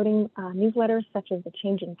clean boating newsletters such as the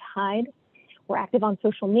Changing Tide. We're active on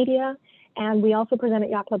social media, and we also present at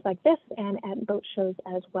yacht clubs like this and at boat shows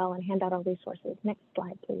as well and hand out our resources. Next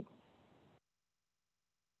slide, please.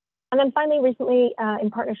 And then finally, recently,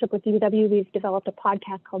 in partnership with DBW, we've developed a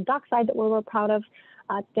podcast called Dockside that we're real proud of.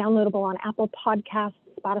 It's downloadable on Apple Podcasts,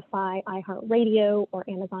 Spotify, iHeartRadio, or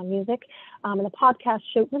Amazon Music. And the podcast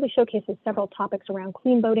really showcases several topics around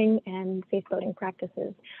clean boating and safe boating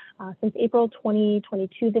practices. Since April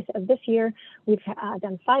 2022 of this year, we've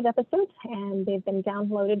done 5 episodes, and they've been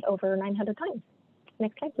downloaded over 900 times.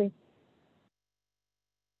 Next slide, please.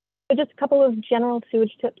 So just a couple of general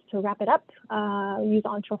sewage tips to wrap it up. Use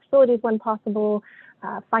onshore facilities when possible.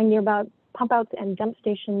 Find nearby pump outs and dump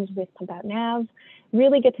stations with Pumpout Nav.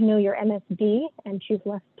 Really get to know your MSD and choose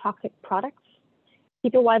less toxic products.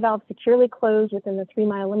 Keep your Y valve securely closed within the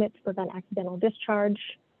 3-mile limit to prevent accidental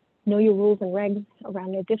discharge. Know your rules and regs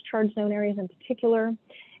around your discharge zone areas in particular.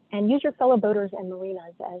 And use your fellow boaters and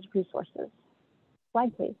marinas as resources.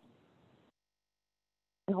 Slide, please.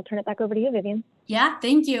 And I'll turn it back over to you, Vivian. Yeah,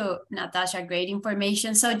 thank you, Natasha. Great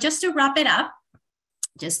information. So just to wrap it up,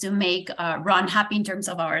 just to make Ron happy in terms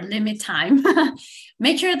of our limit time,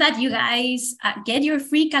 make sure that you guys get your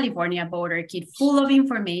free California Boater Kit full of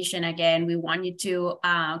information. Again, we want you to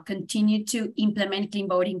continue to implement clean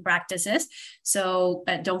boating practices. So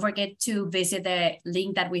don't forget to visit the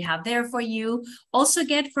link that we have there for you. Also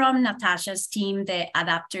get from Natasha's team the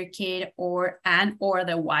adapter kit or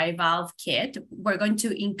the Y valve kit. We're going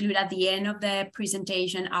to include at the end of the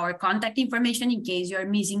presentation our contact information in case you're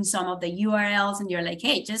missing some of the URLs and you're like,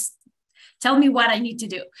 hey, just tell me what I need to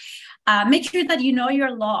do. Make sure that you know your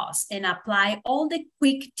laws and apply all the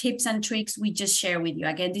quick tips and tricks we just shared with you.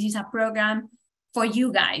 Again, this is a program for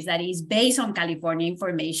you guys that is based on California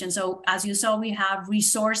information. So as you saw, we have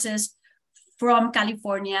resources from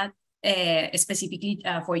California specifically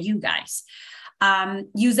for you guys.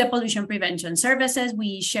 Use the pollution prevention services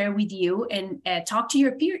we share with you and talk to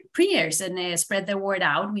your peers and spread the word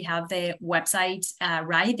out. We have the websites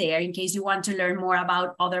right there in case you want to learn more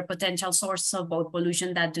about other potential sources of boat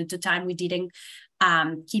pollution that due to time we didn't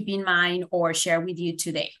keep in mind or share with you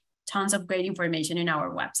today. Tons of great information in our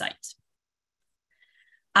website.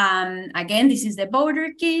 Again, this is the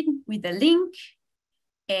Boater Kit with the link.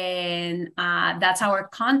 And that's our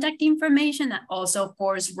contact information. Also, of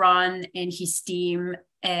course, Ron and his team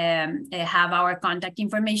have our contact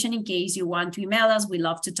information in case you want to email us. We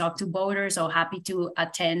love to talk to boaters, so happy to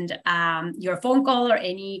attend your phone call or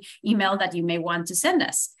any email that you may want to send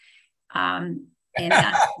us. And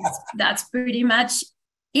that's pretty much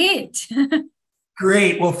it.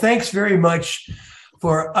 Great. Well, thanks very much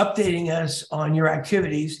for updating us on your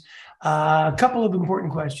activities. A couple of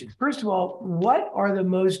important questions. First of all, what are the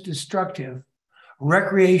most destructive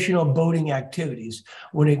recreational boating activities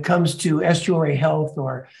when it comes to estuary health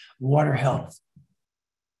or water health?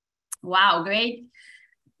 Wow, great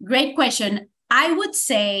question. I would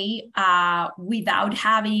say without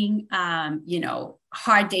having,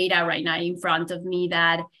 hard data right now in front of me,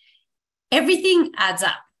 that everything adds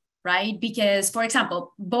up. Right? Because, for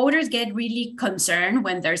example, boaters get really concerned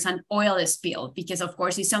when there's an oil spill, because, of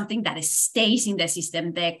course, it's something that stays in the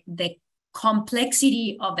system. The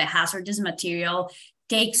complexity of the hazardous material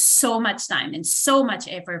takes so much time and so much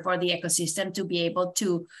effort for the ecosystem to be able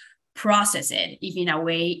to process it, if in a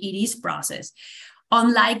way it is processed.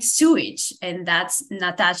 Unlike sewage, and that's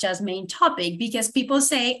Natasha's main topic, because people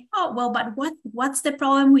say, oh, well, but what's the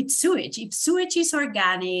problem with sewage? If sewage is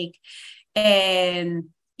organic, and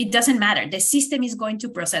it doesn't matter, the system is going to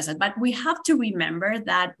process it. But we have to remember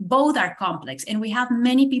that both are complex, and we have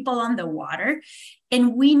many people on the water,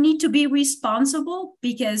 and we need to be responsible,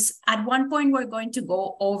 because at one point we're going to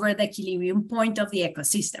go over the equilibrium point of the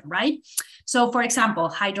ecosystem, right? So for example,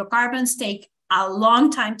 hydrocarbons take a long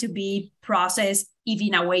time to be processed, if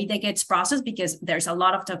in a way that gets processed, because there's a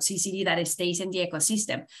lot of toxicity that stays in the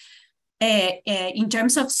ecosystem. In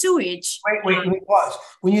terms of sewage. Wait, pause.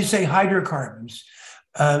 When you say hydrocarbons,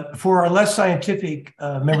 for our less scientific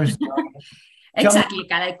members of the audience, exactly,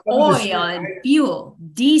 like oil and fuel,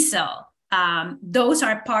 diesel, those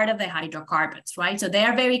are part of the hydrocarbons, right? So they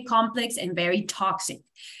are very complex and very toxic.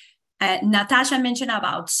 Natasha mentioned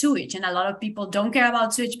about sewage, and a lot of people don't care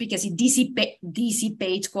about sewage because it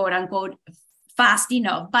dissipates, quote unquote, fast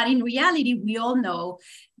enough. But in reality, we all know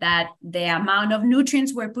that the amount of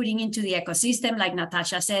nutrients we're putting into the ecosystem, like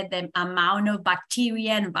Natasha said, the amount of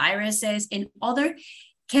bacteria and viruses and other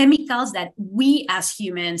chemicals that we as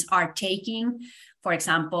humans are taking, for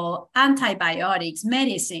example, antibiotics,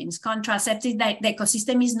 medicines, contraceptives, that the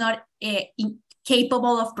ecosystem is not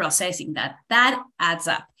capable of processing that. That adds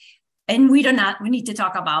up. And we need to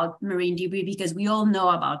talk about marine debris, because we all know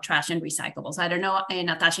about trash and recyclables. I don't know,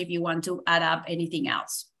 Natasha, if you want to add up anything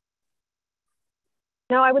else.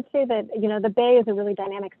 No, I would say that, the bay is a really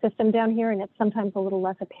dynamic system down here, and it's sometimes a little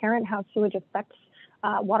less apparent how sewage affects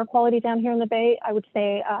water quality down here in the bay. I would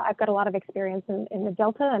say I've got a lot of experience in the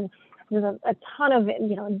Delta, and there's a ton of,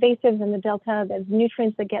 invasives in the Delta. There's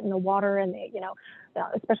nutrients that get in the water, and they,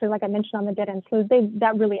 especially like I mentioned on the dead end sloughs,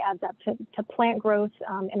 that really adds up to plant growth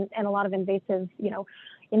and a lot of invasive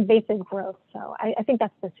growth. So I think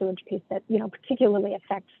that's the sewage piece that, particularly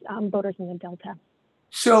affects boaters in the Delta.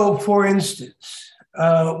 So for instance,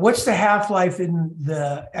 what's the half-life in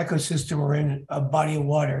the ecosystem or in a body of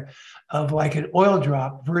water of like an oil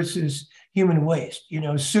drop versus human waste,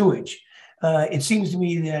 sewage? It seems to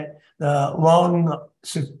me that the long,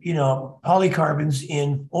 polycarbons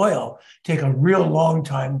in oil take a real long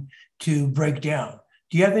time to break down.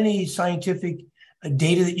 Do you have any scientific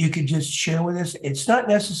data that you could just share with us? It's not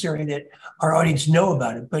necessary that our audience know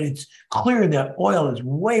about it, but it's clear that oil is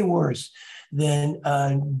way worse than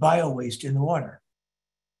bio waste in the water.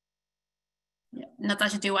 Yeah.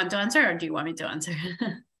 Natasha, do you want to answer, or do you want me to answer?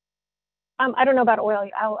 I don't know about oil.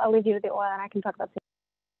 I'll leave you with the oil, and I can talk about.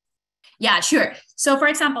 Yeah, sure. So for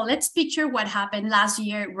example, let's picture what happened last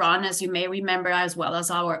year, Ron, as you may remember, as well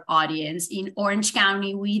as our audience, in Orange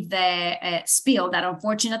County with the spill that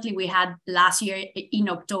unfortunately we had last year in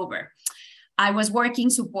October. I was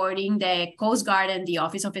supporting the Coast Guard and the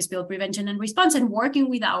Office of Spill Prevention and Response, and working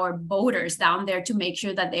with our boaters down there to make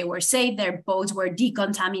sure that they were safe, their boats were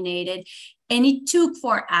decontaminated. And it took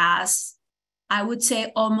for us, I would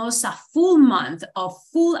say, almost a full month of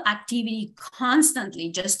full activity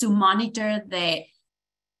constantly, just to monitor the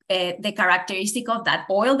characteristic of that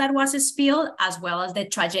oil that was spilled, as well as the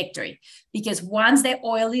trajectory. Because once the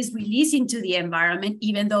oil is released into the environment,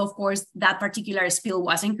 even though, of course, that particular spill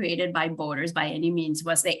wasn't created by boaters by any means,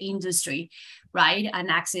 was the industry, right? An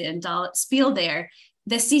accidental spill there.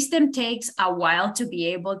 The system takes a while to be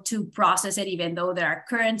able to process it, even though there are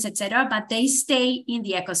currents, etc. But they stay in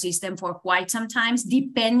the ecosystem for quite some time,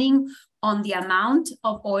 depending on the amount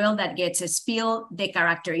of oil that gets spilled, the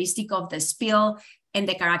characteristic of the spill, and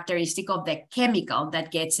the characteristic of the chemical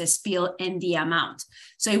that gets spilled, and the amount.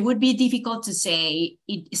 So it would be difficult to say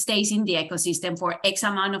it stays in the ecosystem for X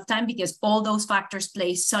amount of time, because all those factors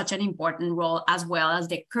play such an important role, as well as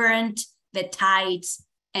the current, the tides,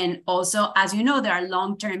 and also, as you know, there are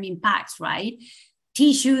long-term impacts, right?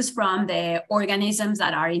 Tissues from the organisms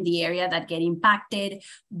that are in the area that get impacted,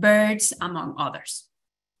 birds, among others.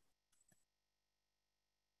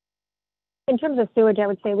 In terms of sewage, I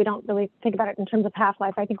would say we don't really think about it in terms of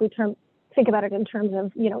half-life. I think we think about it in terms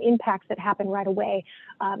of, impacts that happen right away.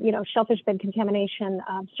 Shellfish bed contamination,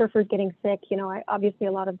 surfers getting sick. Obviously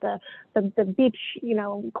a lot of the beach,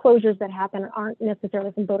 closures that happen aren't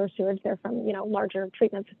necessarily from boater sewage. They're from, larger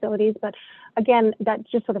treatment facilities. But again, that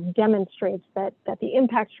just sort of demonstrates that the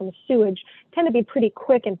impacts from sewage tend to be pretty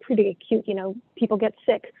quick and pretty acute. People get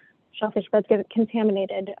sick. Shellfish beds get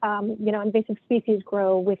contaminated. Invasive species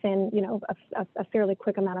grow within, a fairly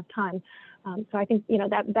quick amount of time. So I think,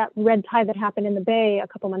 that red tide that happened in the bay a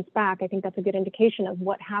couple months back, I think that's a good indication of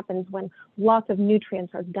what happens when lots of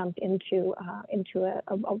nutrients are dumped into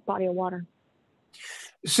a body of water.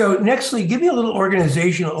 So nextly, give me a little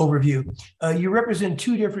organizational overview. You represent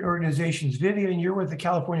two different organizations. Vivian, you're with the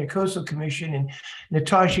California Coastal Commission, and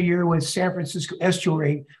Natasha, you're with San Francisco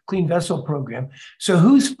Estuary Clean Vessel Program. So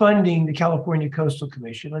who's funding the California Coastal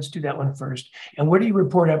Commission? Let's do that one first. And what do you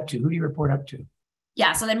report up to? Who do you report up to?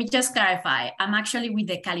 Yeah, so let me just clarify. I'm actually with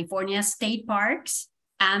the California State Parks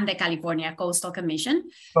and the California Coastal Commission.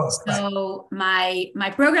 So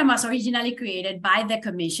my program was originally created by the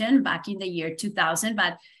commission back in the year 2000,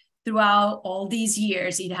 but throughout all these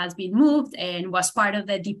years, it has been moved and was part of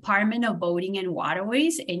the Department of Boating and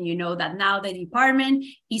Waterways. And you know that now the department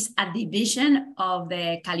is a division of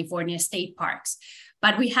the California State Parks.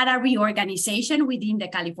 But we had a reorganization within the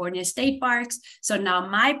California State Parks. So now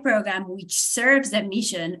my program, which serves the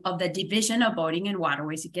mission of the Division of Boating and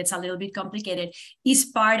Waterways, it gets a little bit complicated, is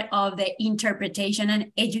part of the Interpretation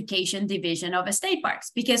and Education Division of the State Parks,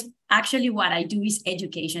 because actually what I do is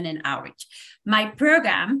education and outreach. My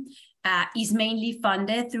program is mainly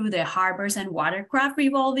funded through the Harbors and Watercraft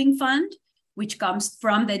Revolving Fund, which comes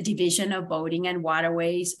from the Division of Boating and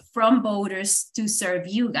Waterways, from boaters to serve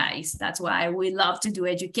you guys. That's why we love to do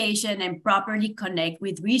education and properly connect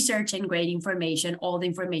with research and great information, all the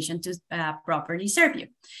information to properly serve you.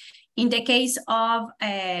 In the case of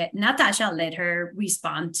Natasha, I'll let her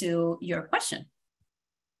respond to your question.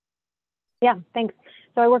 Yeah, thanks.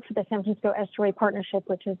 So I work for the San Francisco Estuary Partnership,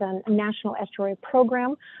 which is a national estuary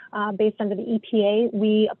program based under the EPA.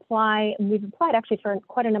 We've applied actually for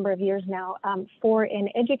quite a number of years now for an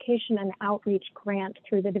education and outreach grant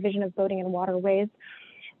through the Division of Boating and Waterways.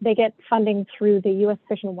 They get funding through the U.S.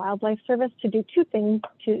 Fish and Wildlife Service to do two things,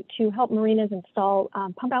 to help marinas install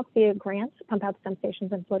pump outs via grants, pump out sump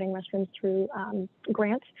stations and floating restrooms through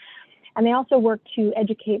grants. And they also work to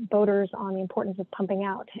educate boaters on the importance of pumping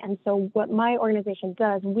out. And so what my organization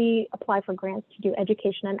does, we apply for grants to do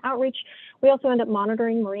education and outreach. We also end up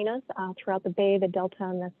monitoring marinas throughout the Bay, the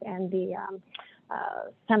Delta, and the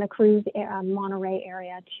Santa Cruz, Monterey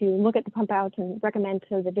area to look at the pump outs and recommend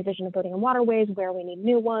to the Division of Boating and Waterways where we need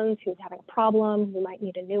new ones, who's having a problem, who might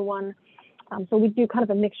need a new one. So we do kind of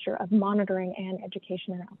a mixture of monitoring and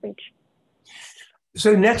education and outreach.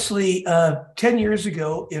 So nextly, 10 years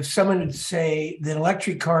ago, if someone would say that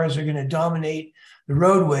electric cars are going to dominate the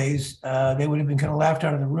roadways, they would have been kind of laughed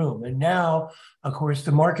out of the room. And now, of course,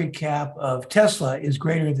 the market cap of Tesla is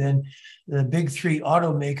greater than the big three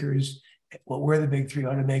automakers. Well, we're the big three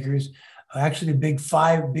automakers. Actually, the big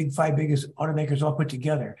five biggest automakers all put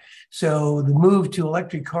together. So the move to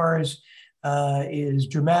electric cars is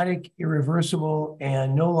dramatic, irreversible,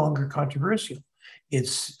 and no longer controversial.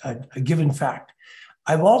 It's a given fact.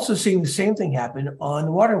 I've also seen the same thing happen on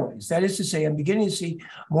the waterways. That is to say, I'm beginning to see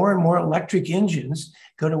more and more electric engines.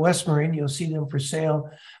 Go to West Marine, you'll see them for sale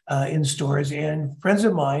in stores. And friends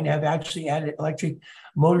of mine have actually added electric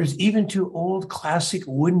motors even to old classic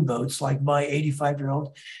wooden boats like my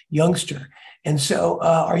 85-year-old youngster. And so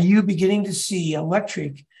are you beginning to see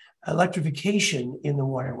electrification in the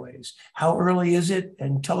waterways? How early is it?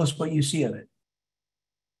 And tell us what you see of it.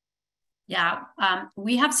 Yeah,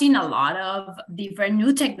 we have seen a lot of different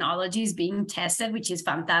new technologies being tested, which is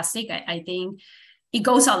fantastic. I think it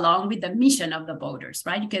goes along with the mission of the boaters,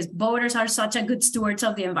 right? Because boaters are such a good stewards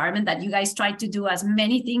of the environment that you guys try to do as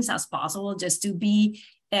many things as possible just to be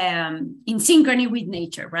in synchrony with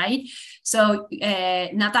nature, right? So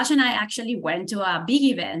Natasha and I actually went to a big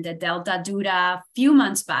event, the Delta Duda, a few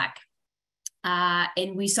months back.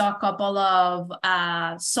 And we saw a couple of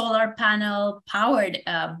solar panel powered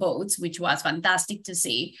boats, which was fantastic to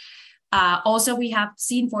see. Also, we have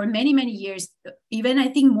seen for many, many years, even I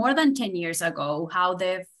think more than 10 years ago, how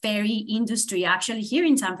the ferry industry actually here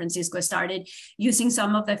in San Francisco started using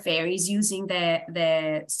some of the ferries, using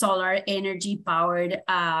the solar energy powered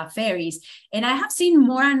ferries. And I have seen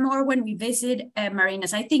more and more when we visit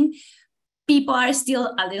marinas. I think people are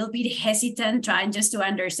still a little bit hesitant, trying just to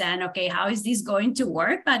understand, okay, how is this going to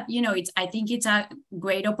work? But, you know, I think it's a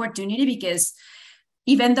great opportunity because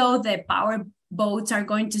even though the power boats are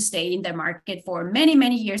going to stay in the market for many,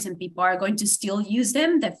 many years and people are going to still use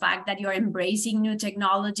them, the fact that you're embracing new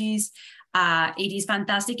technologies, it is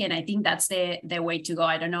fantastic. And I think that's the way to go.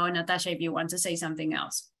 I don't know, Natasha, if you want to say something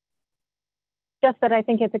else. Just that I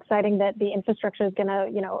think it's exciting that the infrastructure is going to,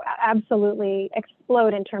 you know, absolutely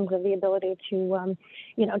explode in terms of the ability to,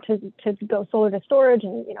 you know, to go solar to storage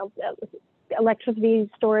and, you know, electricity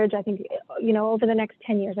storage. I think, you know, over the next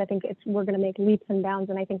 10 years, I think we're going to make leaps and bounds.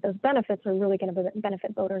 And I think those benefits are really going to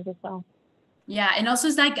benefit boaters as well. Yeah, and also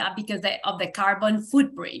it's like because of the carbon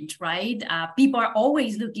footprint, right? People are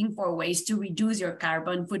always looking for ways to reduce your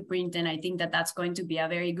carbon footprint. And I think that that's going to be a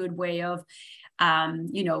very good way of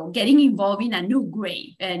getting involved in a new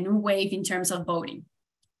wave in terms of boating.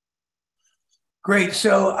 Great.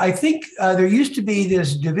 So I think there used to be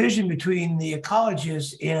this division between the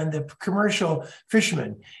ecologists and the commercial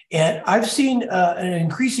fishermen. And I've seen an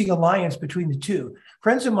increasing alliance between the two.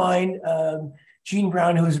 Friends of mine, Gene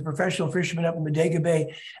Brown, who is a professional fisherman up in Bodega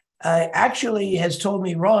Bay, actually has told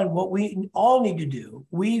me, Ron, what we all need to do,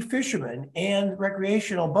 we fishermen and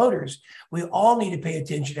recreational boaters, we all need to pay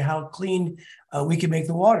attention to how clean we can make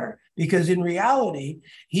the water. Because in reality,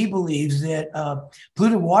 he believes that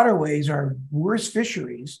polluted waterways are worse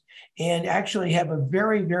fisheries and actually have a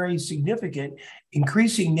very, very significant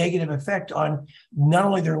increasing negative effect on not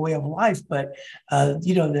only their way of life, but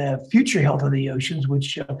the future health of the oceans,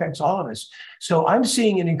 which affects all of us. So I'm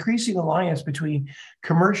seeing an increasing alliance between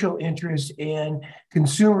commercial interest and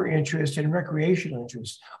consumer interest and recreational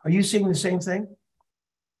interest. Are you seeing the same thing?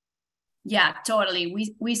 Yeah,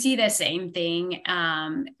 totally. We see the same thing.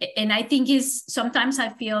 And I think sometimes I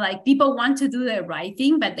feel like people want to do the right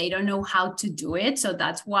thing, but they don't know how to do it. So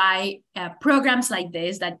that's why programs like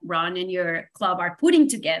this that Ron and your club are putting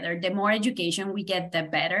together, the more education we get, the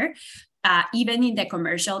better. Even in the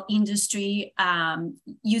commercial industry,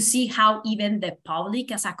 you see how even the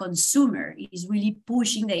public as a consumer is really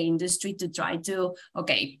pushing the industry to try to,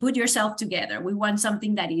 put yourself together. We want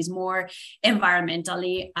something that is more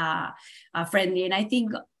environmentally friendly. And I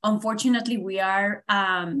think, unfortunately, we are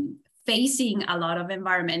facing a lot of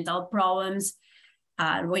environmental problems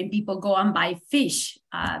when people go and buy fish,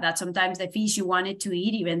 that sometimes the fish you wanted to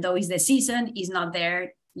eat, even though it's the season, is not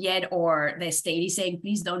there yet, or the state is saying,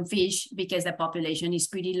 please don't fish because the population is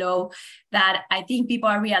pretty low, that I think people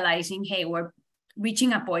are realizing, hey, we're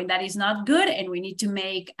reaching a point that is not good and we need to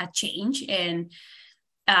make a change. And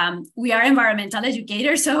we are environmental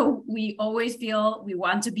educators, so we always feel we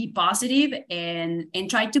want to be positive and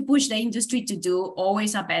try to push the industry to do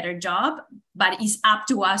always a better job, but it's up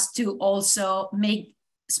to us to also make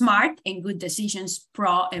smart and good decisions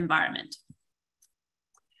pro-environment.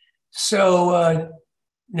 So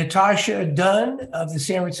Natasha Dunn of the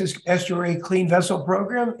San Francisco Estuary Clean Vessel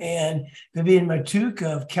Program and Vivian Matuk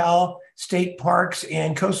of Cal State Parks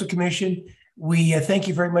and Coastal Commission, we thank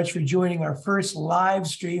you very much for joining our first live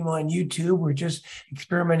stream on YouTube. We're just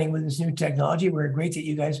experimenting with this new technology. We're great that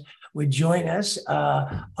you guys would join us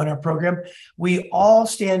on our program. We all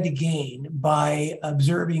stand to gain by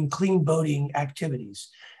observing clean boating activities.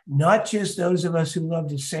 Not just those of us who love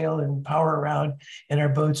to sail and power around in our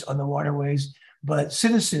boats on the waterways, but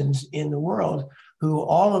citizens in the world who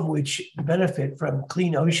all of which benefit from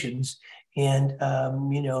clean oceans. And,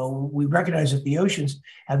 we recognize that the oceans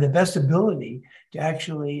have the best ability to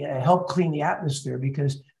actually help clean the atmosphere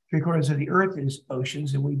because 3/4 of the earth is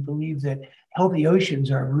oceans. And we believe that healthy oceans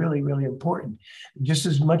are really, really important, just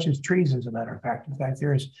as much as trees, as a matter of fact. In fact,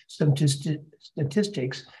 there's some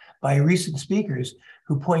statistics by recent speakers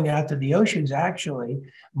who point out that the oceans actually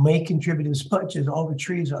may contribute as much as all the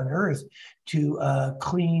trees on Earth to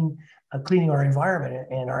cleaning our environment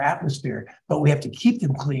and our atmosphere. But we have to keep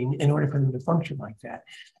them clean in order for them to function like that.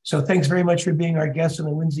 So thanks very much for being our guest on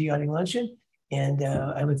the Wednesday Yachting Luncheon. And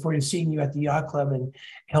I look forward to seeing you at the Yacht Club and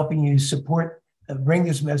helping you support, bring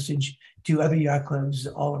this message to other yacht clubs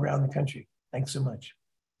all around the country. Thanks so much.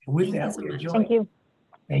 And with that, we adjourn. Thank you.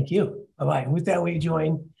 Thank you. Bye-bye. And with that, we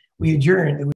adjourn.